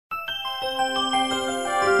We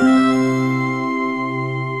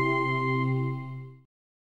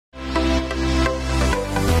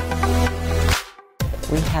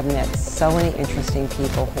have met so many interesting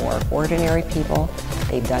people who are ordinary people.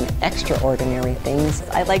 They've done extraordinary things.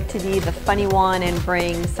 I like to be the funny one and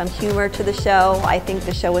bring some humor to the show. I think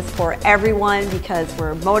the show is for everyone because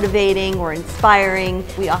we're motivating, we're inspiring,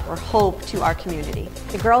 we offer hope to our community.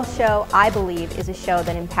 The Girls Show, I believe, is a show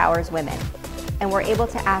that empowers women. And we're able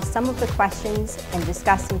to ask some of the questions and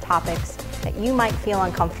discuss some topics that you might feel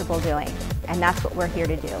uncomfortable doing. And that's what we're here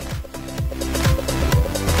to do.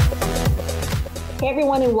 Hey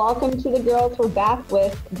everyone, and welcome to the Girls. We're back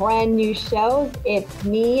with brand new shows. It's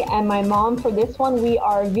me and my mom for this one. We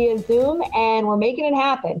are via Zoom and we're making it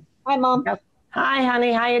happen. Hi, Mom. Yep. Hi,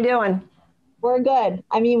 honey. How you doing? We're good.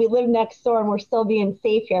 I mean, we live next door and we're still being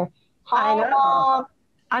safe here. Hi, Mom.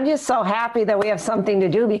 I'm just so happy that we have something to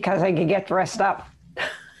do because I could get dressed up.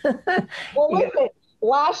 Well, listen,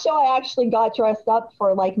 last show I actually got dressed up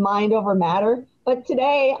for like mind over matter. But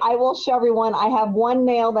today, I will show everyone, I have one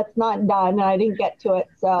nail that's not done, and I didn't get to it.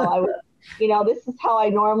 So, this is how I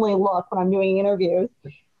normally look when I'm doing interviews.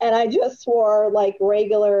 And I just wore, like,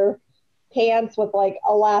 regular pants with, like,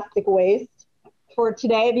 elastic waist for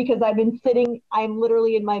today because I'm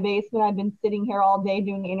literally in my basement. I've been sitting here all day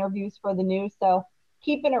doing interviews for the news. So,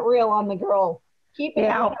 keeping it real on the girls. Keeping it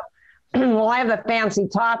real. Well, I have a fancy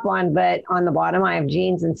top on, but on the bottom, I have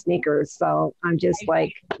jeans and sneakers. So, I'm just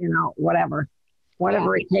like,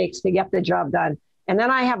 whatever it takes to get the job done. And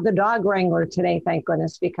then I have the dog wrangler today, thank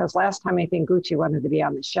goodness, because last time I think Gucci wanted to be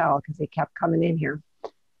on the show because he kept coming in here.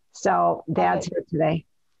 So Dad's here today.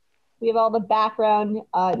 We have all the background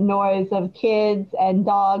noise of kids and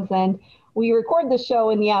dogs, and we record the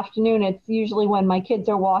show in the afternoon. It's usually when my kids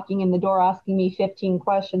are walking in the door asking me 15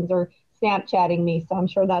 questions or Snapchatting me. So I'm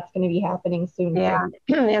sure that's going to be happening soon. Yeah.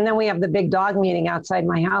 And then we have the big dog meeting outside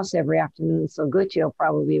my house every afternoon. So Gucci will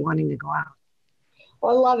probably be wanting to go out.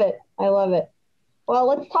 Well, I love it. I love it. Well,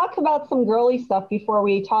 let's talk about some girly stuff before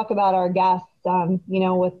we talk about our guests,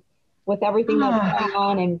 with everything that's going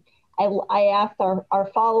on. And I asked our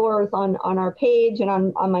followers on our page and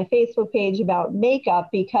on my Facebook page about makeup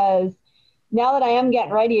because now that I am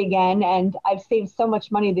getting ready again, and I've saved so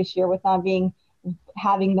much money this year with not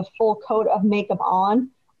having the full coat of makeup on.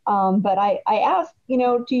 But I asked, do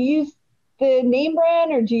you use the name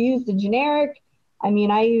brand or do you use the generic? I mean,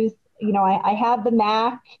 I use I have the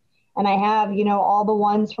MAC and I have, all the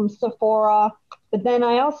ones from Sephora. But then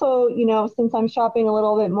I also, since I'm shopping a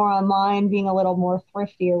little bit more online, being a little more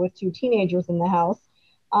thriftier with two teenagers in the house.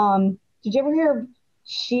 Did you ever hear of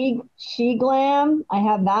She Glam? I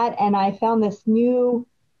have that. And I found this new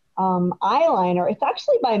eyeliner. It's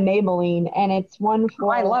actually by Maybelline and it's one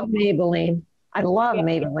for... I love Maybelline. I love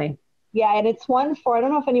Maybelline. Yeah, and it's one for, I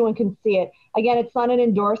don't know if anyone can see it. Again, it's not an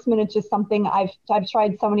endorsement. It's just something I've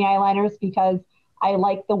tried so many eyeliners because I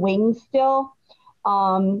like the wings still.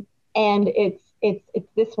 And it's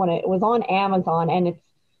this one. It was on Amazon and it's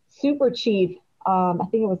super cheap. I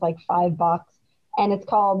think it was like $5 and it's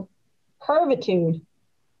called Curvitude.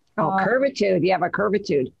 Oh, Curvitude. You have a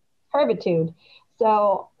Curvitude. Curvitude.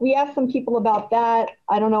 So we asked some people about that.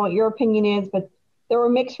 I don't know what your opinion is, but there were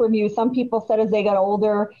mixed reviews. Some people said as they got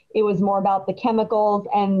older, it was more about the chemicals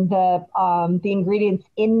and the ingredients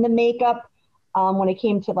in the makeup when it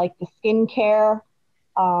came to like the skincare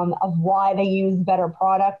of why they use better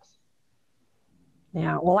products.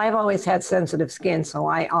 Yeah, well, I've always had sensitive skin, so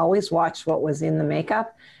I always watched what was in the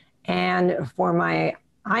makeup. And for my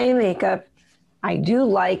eye makeup, I do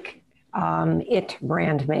like IT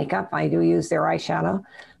brand makeup. I do use their eyeshadow.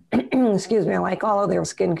 Excuse me, I like all of their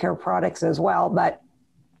skincare products as well. But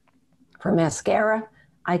for mascara,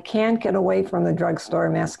 I can't get away from the drugstore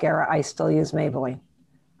mascara. I still use Maybelline.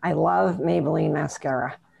 I love Maybelline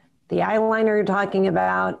mascara. The eyeliner you're talking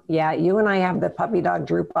about, yeah, you and I have the puppy dog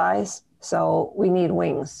droop eyes, so we need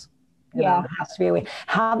wings. It has to be a wing.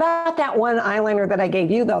 How about that one eyeliner that I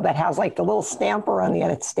gave you, though, that has like the little stamper on the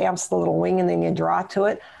end? It stamps the little wing and then you draw to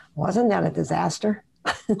it. Wasn't that a disaster?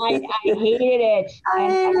 I hated it.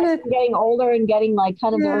 Getting older and getting like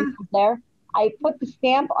kind of there. I put the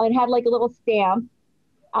stamp on, had like a little stamp,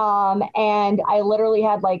 and I literally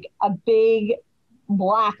had like a big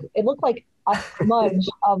black. It looked like a smudge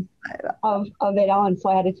of it on, so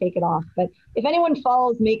I had to take it off. But if anyone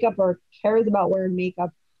follows makeup or cares about wearing makeup,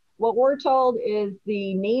 what we're told is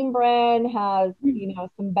the name brand has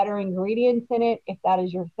some better ingredients in it if that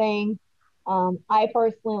is your thing. I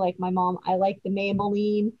personally, like my mom, I like the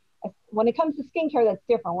Maybelline. When it comes to skincare, that's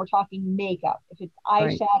different. We're talking makeup. If it's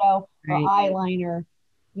eyeshadow or eyeliner,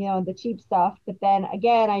 the cheap stuff. But then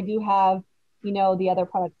again, I do have you know, the other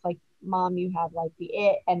products like Mom, you have like the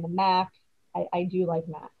It and the MAC. I do like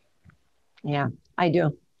MAC. Yeah, I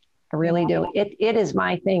do. I really do. It is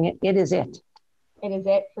my thing. It is it. It is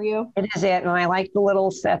it for you? It is it. And I like the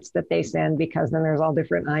little sets that they send because then there's all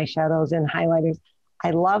different eyeshadows and highlighters.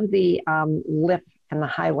 I love the lip and the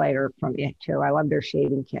highlighter from it too. I love their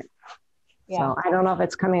shading kit. Yeah. So I don't know if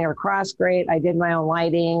it's coming across great. I did my own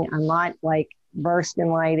lighting. I'm not like versed in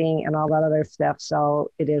lighting and all that other stuff.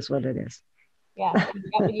 So it is what it is. Yeah. You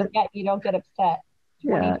get what you get. You don't get upset.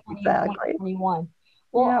 2020, yeah, exactly. 2021.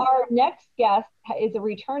 Well, yep. Our next guest is a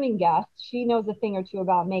returning guest. She knows a thing or two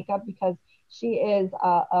about makeup because she is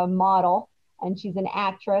a model and she's an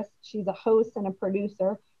actress. She's a host and a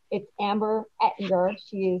producer. It's Amber Ettinger.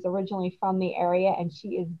 She is originally from the area and she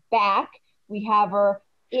is back. We have her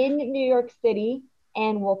in New York City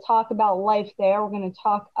and we'll talk about life there. We're going to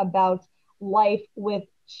talk about life with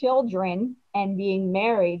children and being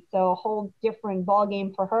married. So a whole different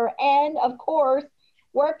ballgame for her. And of course,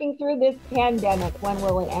 working through this pandemic. When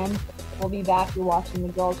will it end? We'll be back. You're watching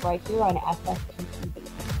The Girls right here on s18e2.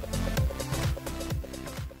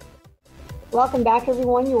 Welcome back,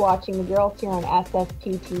 everyone. You're watching The Girls here on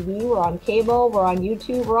s18e2. We're on cable, we're on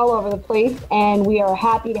YouTube, we're all over the place, and we are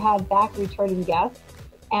happy to have back returning guest,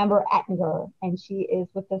 Amber Ettinger, and she is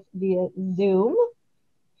with us via Zoom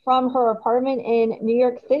from her apartment in New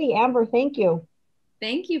York City. Amber, thank you.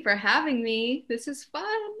 Thank you for having me. This is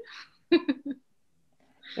fun.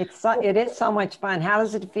 It is so much fun. How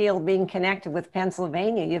does it feel being connected with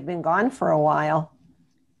Pennsylvania? You've been gone for a while.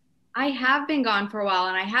 I have been gone for a while,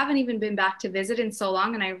 and I haven't even been back to visit in so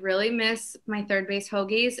long, and I really miss my third base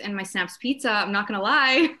hoagies and my Snaps pizza. I'm not going to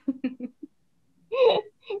lie.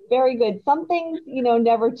 Very good. Some things, you know,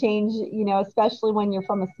 never change, you know, especially when you're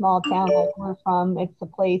from a small town like we're from. It's a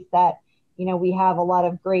place that, you know, we have a lot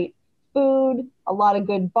of great food, a lot of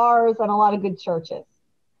good bars, and a lot of good churches.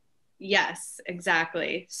 Yes,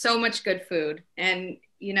 exactly. So much good food. And,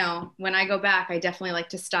 you know, when I go back, I definitely like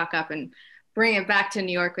to stock up and bring it back to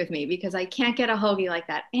New York with me because I can't get a hoagie like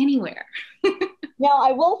that anywhere. Now,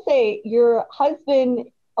 I will say your husband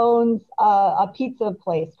owns a pizza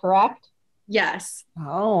place, correct? Yes.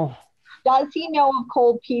 Oh. Does he know of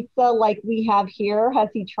cold pizza like we have here? Has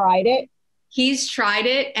he tried it? He's tried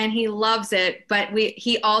it and he loves it, but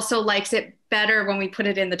he also likes it better when we put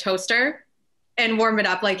it in the toaster and warm it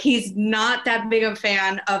up. Like, he's not that big of a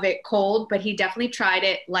fan of it cold, but he definitely tried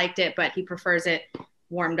it, liked it, but he prefers it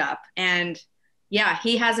warmed up. And yeah,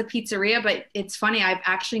 he has a pizzeria, but it's funny, I've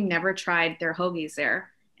actually never tried their hoagies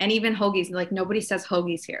there. And even hoagies, like, nobody says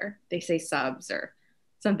hoagies here. They say subs or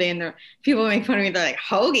something. And people make fun of me. They're like,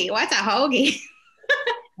 hoagie? What's a hoagie?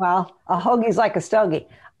 Well, a hoagie's like a stogie.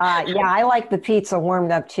 Yeah, I like the pizza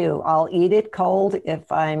warmed up too. I'll eat it cold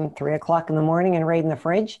if I'm 3 o'clock in the morning and right in the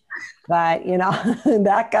fridge. But, you know,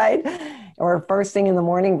 that kind, or first thing in the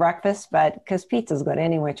morning, breakfast, but because pizza's good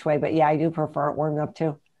any which way. But yeah, I do prefer it warmed up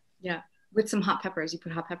too. Yeah, with some hot peppers. You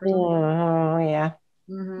put hot peppers on it? Yeah.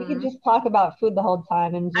 Mm-hmm. We can just talk about food the whole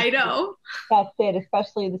time. And just, I know. That's it,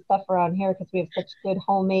 especially the stuff around here because we have such good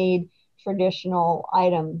homemade traditional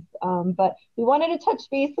items. But we wanted to touch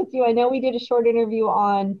base with you. I know we did a short interview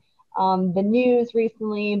on the news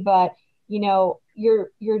recently, but you know, you're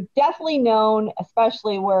definitely known,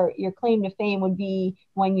 especially where your claim to fame would be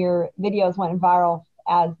when your videos went viral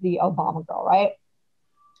as the Obama girl, right?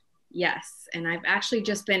 Yes, and I've actually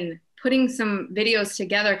just been putting some videos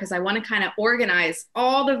together because I want to kind of organize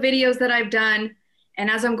all the videos that I've done. And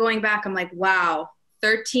as I'm going back, I'm like, wow,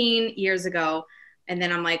 13 years ago. And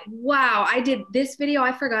then I'm like, wow, I did this video.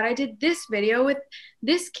 I forgot I did this video with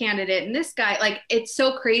this candidate and this guy. Like, it's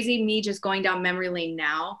so crazy me just going down memory lane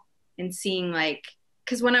now and seeing, like,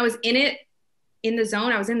 because when I was in it, in the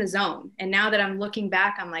zone, I was in the zone. And now that I'm looking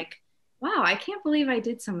back, I'm like, wow, I can't believe I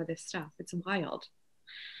did some of this stuff. It's wild.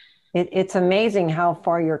 It's amazing how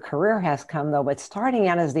far your career has come, though. But starting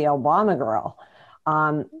out as the Obama girl,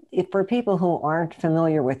 for people who aren't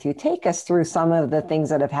familiar with you, take us through some of the things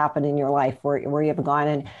that have happened in your life, where you've gone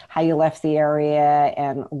and how you left the area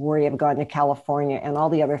and where you've gone to California and all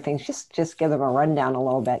the other things. Just give them a rundown a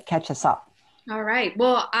little bit. Catch us up. All right.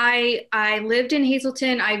 Well, I lived in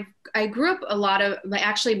Hazleton. I grew up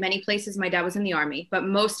actually many places. My dad was in the Army, but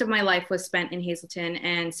most of my life was spent in Hazleton.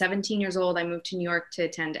 And 17 years old, I moved to New York to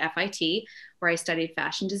attend FIT, where I studied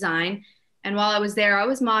fashion design. And while I was there, I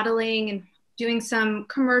was modeling and doing some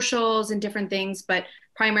commercials and different things, but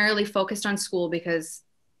primarily focused on school because,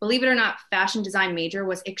 believe it or not, fashion design major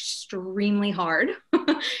was extremely hard.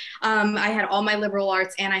 I had all my liberal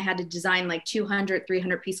arts and I had to design like 200,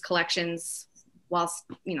 300 piece collections while,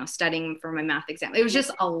 you know, studying for my math exam. It was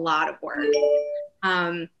just a lot of work.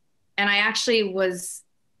 And I actually was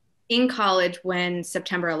in college when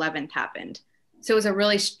September 11th happened. So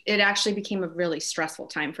it actually became a really stressful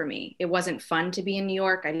time for me. It wasn't fun to be in New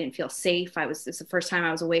York. I didn't feel safe. It's the first time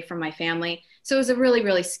I was away from my family. So it was a really,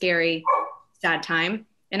 really scary, sad time.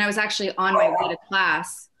 And I was actually on my way to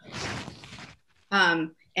class,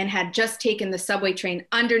 and had just taken the subway train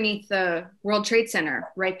underneath the World Trade Center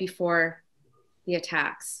right before the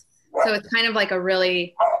attacks. So it's kind of like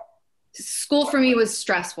school for me was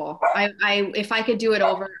stressful. If I could do it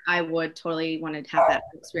over, I would totally want to have that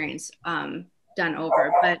experience done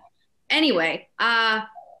over. But anyway, after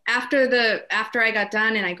I got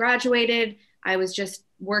done and I graduated, I was just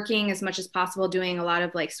working as much as possible, doing a lot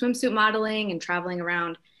of like swimsuit modeling and traveling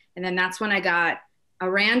around. And then that's when I got a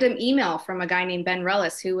random email from a guy named Ben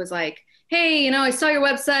Rellis, who was like, hey, I saw your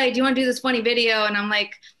website. Do you want to do this funny video? And I'm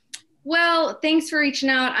like, well, thanks for reaching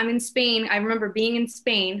out. I'm in Spain. I remember being in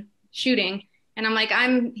Spain shooting. And I'm like,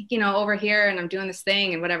 I'm, over here and I'm doing this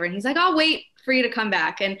thing and whatever. And he's like, I'll wait for you to come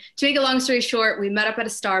back. And to make a long story short, we met up at a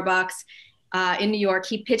Starbucks in New York.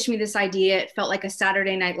 He pitched me this idea. It felt like a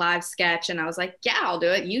Saturday Night Live sketch. And I was like, yeah, I'll do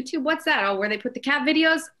it. YouTube, what's that? Oh, where they put the cat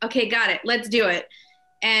videos? Okay, got it. Let's do it.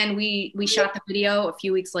 And we shot the video a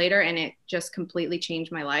few weeks later, and it just completely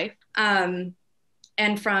changed my life. And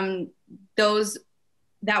from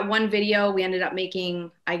that one video, we ended up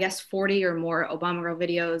making, I guess, 40 or more Obama Girl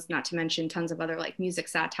videos, not to mention tons of other like music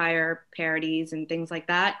satire, parodies, and things like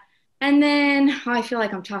that. And then I feel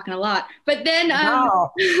like I'm talking a lot, but then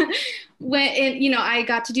when I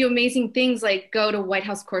got to do amazing things like go to White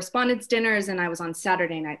House Correspondents' dinners, and I was on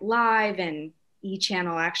Saturday Night Live, and E!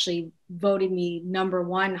 Channel actually voted me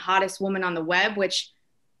 #1 hottest woman on the web, which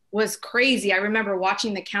was crazy. I remember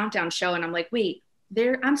watching the countdown show, and I'm like, wait,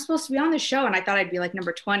 I'm supposed to be on the show. And I thought I'd be like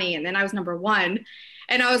number 20. And then I was #1.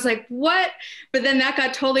 And I was like, what? But then that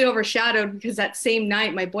got totally overshadowed because that same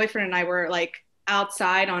night, my boyfriend and I were like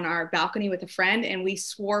outside on our balcony with a friend, and we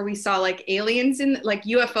swore we saw like aliens like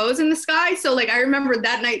UFOs in the sky. So like I remember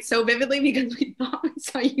that night so vividly because we thought we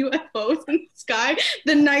saw UFOs in the sky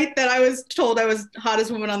the night that I was told I was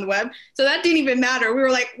hottest woman on the web. So that didn't even matter. We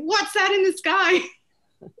were like, what's that in the sky?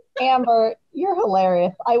 Amber, you're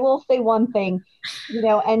hilarious. I will say one thing,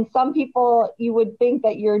 and some people, you would think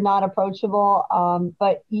that you're not approachable,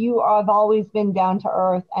 but you have always been down to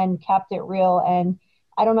earth and kept it real. And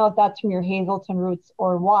I don't know if that's from your Hazleton roots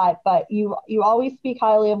or what, but you always speak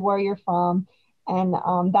highly of where you're from. And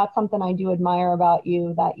that's something I do admire about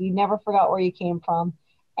you, that you never forgot where you came from.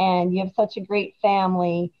 And you have such a great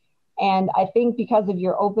family. And I think because of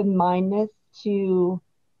your open-mindedness to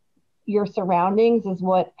your surroundings is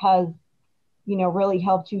what has, really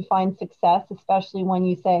helped you find success, especially when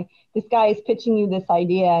you say, this guy is pitching you this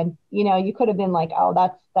idea. And, you could have been like, oh,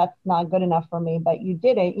 that's not good enough for me, but you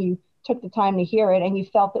didn't. You took the time to hear it and you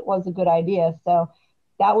felt it was a good idea. So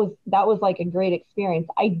that was like a great experience.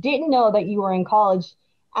 I didn't know that you were in college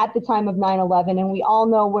at the time of 9/11, and we all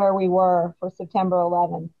know where we were for September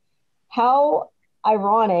 11th. How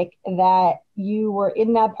ironic that you were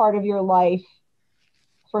in that part of your life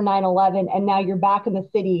for 9/11 and now you're back in the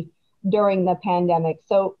city during the pandemic.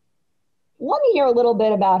 So let me hear a little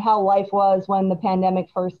bit about how life was when the pandemic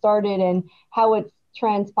first started and how it's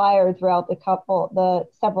transpired throughout the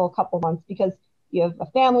several couple months, because you have a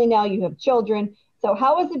family now, you have children. So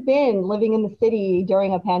how has it been living in the city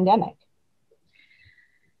during a pandemic?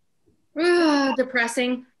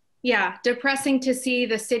 Depressing. Yeah, depressing to see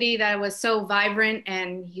the city that was so vibrant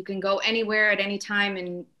and you can go anywhere at any time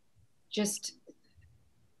and just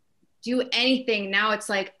do anything. Now it's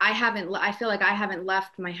like I feel like I haven't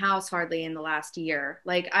left my house hardly in the last year.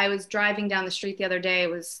 Like I was driving down the street the other day, it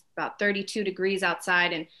was about 32 degrees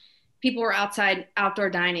outside and people were outside outdoor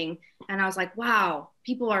dining. And I was like, wow,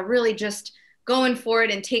 people are really just going for it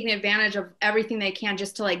and taking advantage of everything they can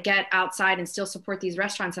just to like get outside and still support these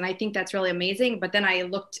restaurants. And I think that's really amazing. But then I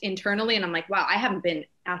looked internally and I'm like, wow, I haven't been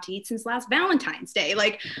out to eat since last Valentine's Day.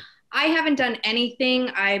 Like I haven't done anything.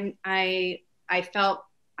 I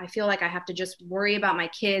feel like I have to just worry about my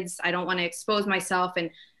kids. I don't want to expose myself and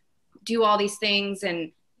do all these things.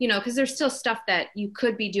 And, because there's still stuff that you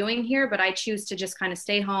could be doing here, but I choose to just kind of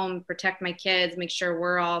stay home, protect my kids, make sure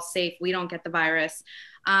we're all safe. We don't get the virus.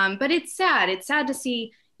 But it's sad. It's sad to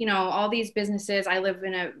see, all these businesses. I live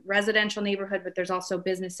in a residential neighborhood, but there's also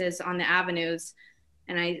businesses on the avenues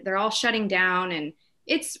and they're all shutting down. And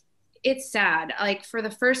it's sad. Like for the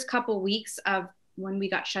first couple weeks of when we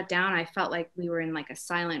got shut down, I felt like we were in like a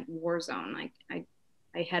silent war zone. Like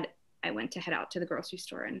I went to head out to the grocery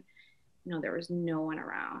store and, there was no one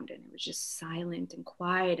around and it was just silent and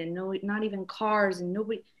quiet and not even cars and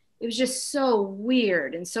nobody. It was just so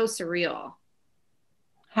weird and so surreal.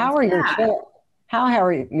 How are your children? How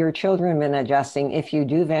have your children been adjusting if you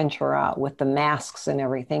do venture out with the masks and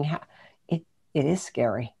everything? It is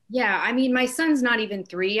scary. Yeah, I mean, my son's not even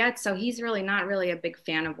 3 yet, so he's really not really a big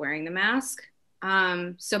fan of wearing the mask.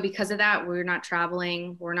 So because of that, we're not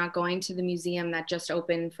traveling. We're not going to the museum that just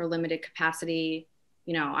opened for limited capacity.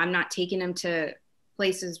 You know, I'm not taking him to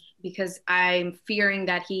places because I'm fearing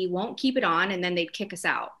that he won't keep it on and then they'd kick us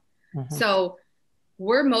out. Mm-hmm. So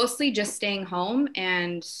we're mostly just staying home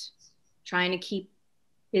and trying to keep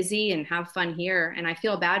busy and have fun here. And I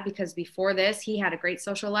feel bad because before this, he had a great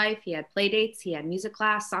social life. He had play dates, he had music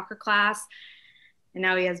class, soccer class, and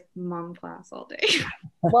now he has mom class all day.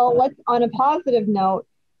 Well, let's, on a positive note,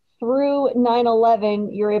 through 9/11,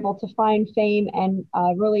 you're able to find fame and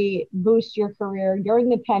really boost your career. During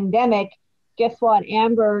the pandemic, guess what?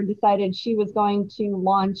 Amber decided she was going to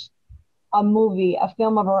launch a movie, a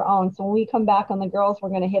film of her own. So when we come back on The Girls, we're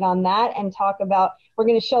going to hit on that and talk about, we're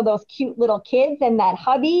going to show those cute little kids and that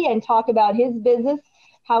hubby and talk about his business,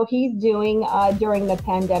 how he's doing during the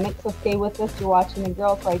pandemic. So stay with us. You're watching The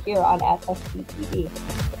Girls right here on s18e2.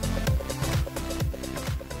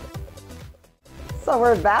 So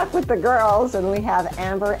we're back with The Girls, and we have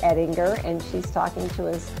Amber Ettinger, and she's talking to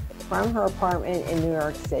us from her apartment in New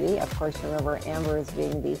York City. Of course, remember, Amber is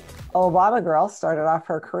being the Obama girl, started off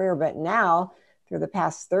her career, but now through the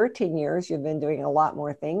past 13 years, you've been doing a lot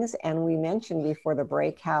more things. And we mentioned before the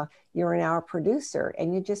break how you're now a producer,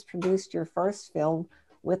 and you just produced your first film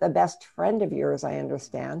with a best friend of yours, I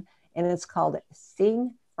understand, and it's called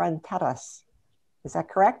Sin Fronteras. Is that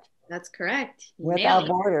correct? That's correct. Without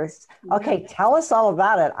Borders. Okay, tell us all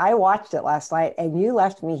about it. I watched it last night and you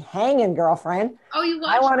left me hanging, girlfriend. Oh, you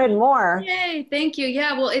watched I wanted more. Yay, thank you.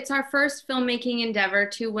 Yeah, well, it's our first filmmaking endeavor,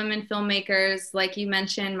 2 women filmmakers. Like you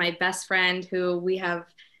mentioned, my best friend who we've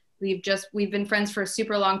been friends for a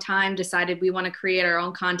super long time, decided we want to create our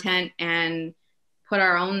own content and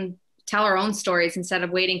tell our own stories instead of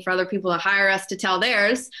waiting for other people to hire us to tell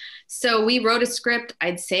theirs. So we wrote a script,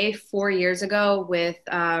 I'd say 4 years ago, with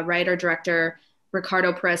writer-director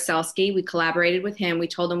Ricardo Perez-Selsky. We collaborated with him. We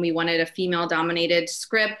told him we wanted a female-dominated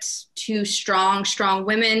script, 2 strong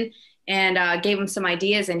women, and gave him some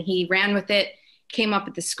ideas, and he ran with it, came up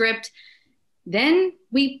with the script. Then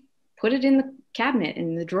we put it in the cabinet,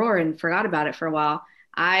 in the drawer, and forgot about it for a while.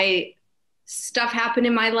 Stuff happened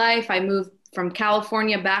in my life. I moved from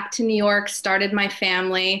California back to New York, started my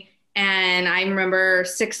family. And I remember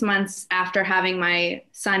 6 months after having my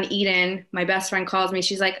son, Eden, my best friend calls me.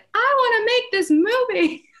 She's like, I want to make this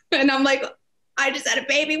movie. And I'm like, I just had a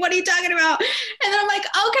baby. What are you talking about? And then I'm like,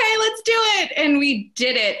 okay, let's do it. And we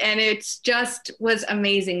did it. And it just was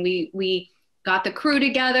amazing. We got the crew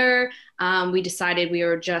together. We decided we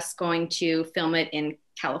were just going to film it in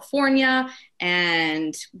California.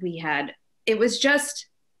 And it was just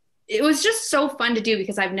so fun to do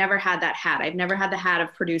because I've never had that hat. I've never had the hat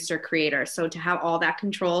of producer creator. So to have all that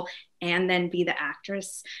control and then be the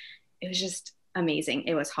actress, it was just amazing.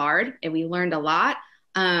 It was hard and we learned a lot.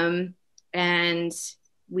 And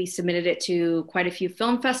we submitted it to quite a few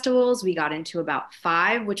film festivals. We got into about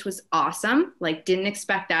 5, which was awesome. Like, didn't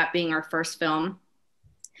expect that being our first film.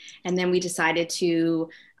 And then we decided to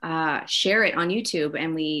share it on YouTube,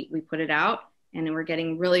 and we put it out. And we're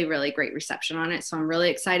getting really, really great reception on it. So I'm really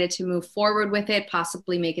excited to move forward with it,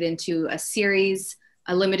 possibly make it into a series,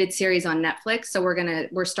 a limited series on Netflix. So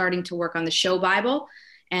we're starting to work on the show Bible.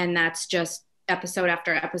 And that's just episode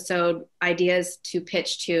after episode ideas to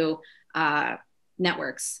pitch to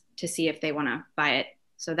networks to see if they want to buy it.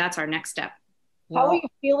 So that's our next step. How are you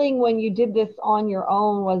feeling when you did this on your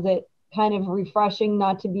own? Was it kind of refreshing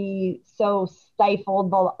not to be so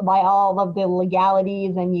stifled by all of the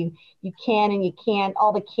legalities and you can and you can't,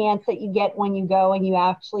 all the can'ts that you get when you go and you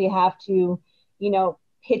actually have to,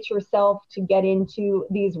 pitch yourself to get into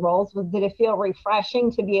these roles? Did it feel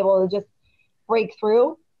refreshing to be able to just break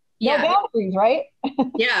through? Yeah. No boundaries, right?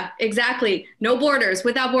 Yeah, exactly. No borders,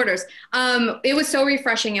 without borders. It was so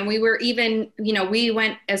refreshing. And we were even, we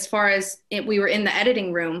went as far as we were in the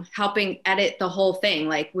editing room helping edit the whole thing.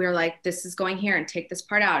 Like, we were like, this is going here and take this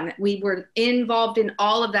part out. And we were involved in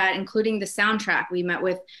all of that, including the soundtrack. We met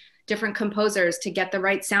with different composers to get the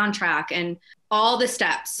right soundtrack and all the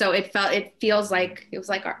steps. So it feels like it was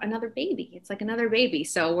like another baby. It's like another baby.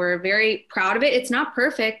 So we're very proud of it. It's not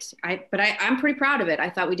perfect, but I'm pretty proud of it. I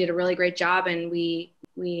thought we did a really great job, and we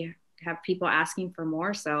have people asking for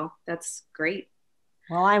more. So that's great.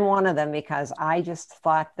 Well, I'm one of them because I just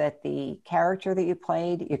thought that the character that you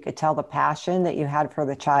played, you could tell the passion that you had for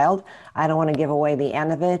the child. I don't want to give away the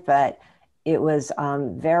end of it, but it was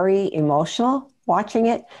very emotional watching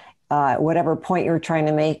it. whatever point you were trying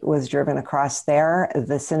to make was driven across there.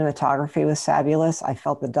 The cinematography was fabulous. I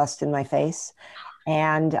felt the dust in my face.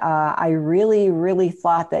 And I really, really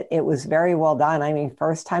thought that it was very well done. I mean,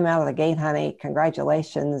 first time out of the gate, honey,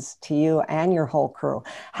 congratulations to you and your whole crew.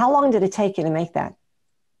 How long did it take you to make that?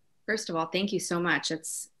 First of all, thank you so much. It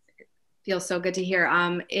feels so good to hear.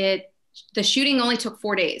 The shooting only took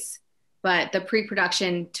 4 days, but the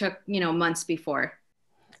pre-production took, months before.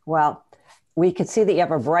 Well, we could see that you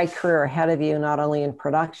have a bright career ahead of you, not only in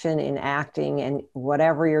production, in acting, and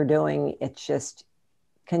whatever you're doing. It's just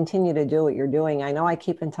continue to do what you're doing. I know I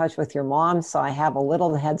keep in touch with your mom, so I have a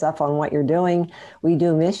little heads up on what you're doing. We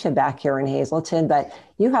do miss you back here in Hazleton, but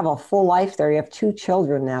you have a full life there. You have 2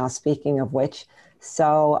 children now, speaking of which.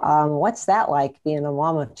 So what's that like, being a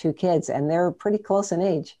mom of 2 kids? And they're pretty close in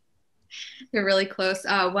age. They're really close.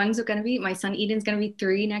 My son Eden's going to be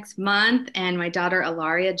 3 next month, and my daughter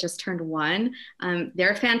Ilaria just turned 1.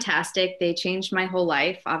 They're fantastic. They changed my whole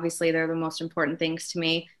life. Obviously, they're the most important things to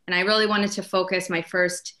me. And I really wanted to focus my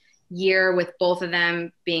first year with both of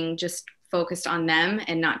them being just focused on them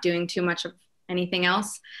and not doing too much of anything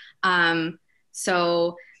else.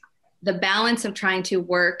 So the balance of trying to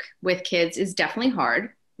work with kids is definitely hard.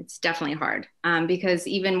 It's definitely hard because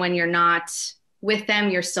even when you're not with them,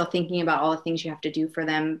 you're still thinking about all the things you have to do for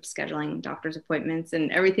them, scheduling doctor's appointments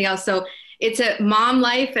and everything else. So it's a mom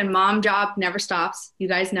life, and mom job never stops. You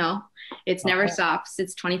guys know it's never stops.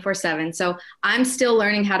 It's 24/7. So I'm still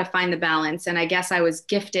learning how to find the balance. And I guess I was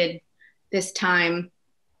gifted this time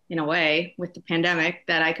in a way with the pandemic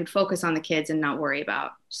that I could focus on the kids and not worry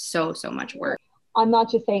about so much work. I'm not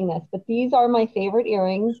just saying this, but these are my favorite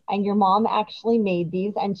earrings, and your mom actually made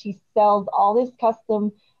these, and she sells all this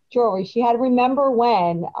custom jewelry. She had, remember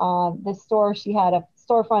when the store, she had a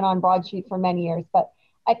storefront on Broad Street for many years, but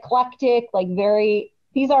eclectic,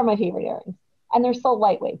 these are my favorite earrings, and they're so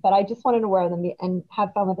lightweight, but I just wanted to wear them and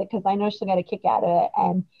have fun with it because I know she'll get a kick out of it.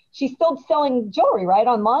 And she's still selling jewelry, right,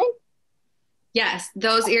 online? Yes,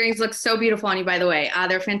 those earrings look so beautiful on you, by the way.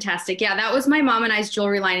 They're fantastic. Yeah, that was my mom and I's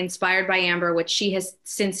jewelry line inspired by Amber, which she has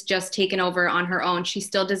since just taken over on her own. She's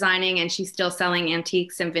still designing and she's still selling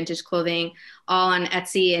antiques and vintage clothing all on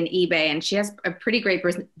Etsy and eBay. And she has a pretty great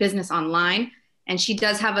business online. And she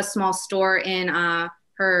does have a small store in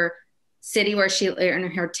her city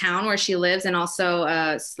in her town where she lives, and also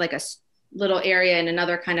like a little area in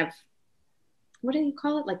another kind of, what do you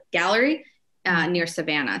call it? Like gallery. Near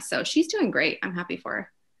Savannah. So she's doing great. I'm happy for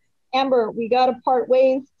her. Amber, we got to part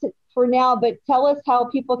ways for now, but tell us how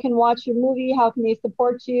people can watch your movie. How can they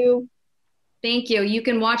support you? Thank you. You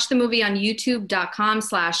can watch the movie on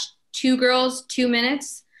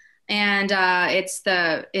youtube.com/2girls2minutes. And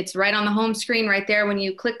it's right on the home screen right there when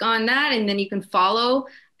you click on that. And then you can follow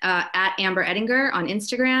at Amber Ettinger on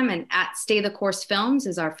Instagram, and at Stay the Course Films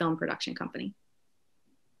is our film production company.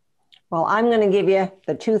 Well, I'm going to give you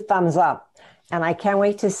the 2 thumbs up. And I can't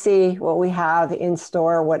wait to see what we have in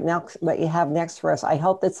store, what you have next for us. I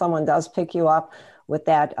hope that someone does pick you up with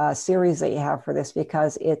that series that you have for this,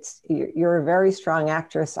 because you're a very strong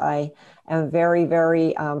actress. I am very,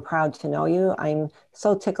 very proud to know you. I'm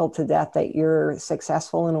so tickled to death that you're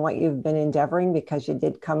successful in what you've been endeavoring, because you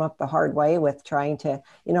did come up the hard way with trying to,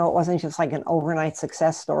 it wasn't just like an overnight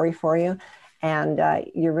success story for you. And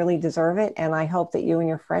you really deserve it. And I hope that you and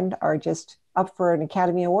your friend are just up for an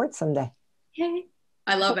Academy Award someday. Yay.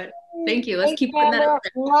 I love it. Thank you. Let's keep putting that up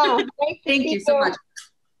there. Thank you so much.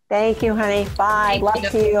 Thank you, honey. Bye. Love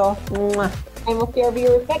to you. And we'll see our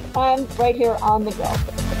viewers next time right here on The Girl.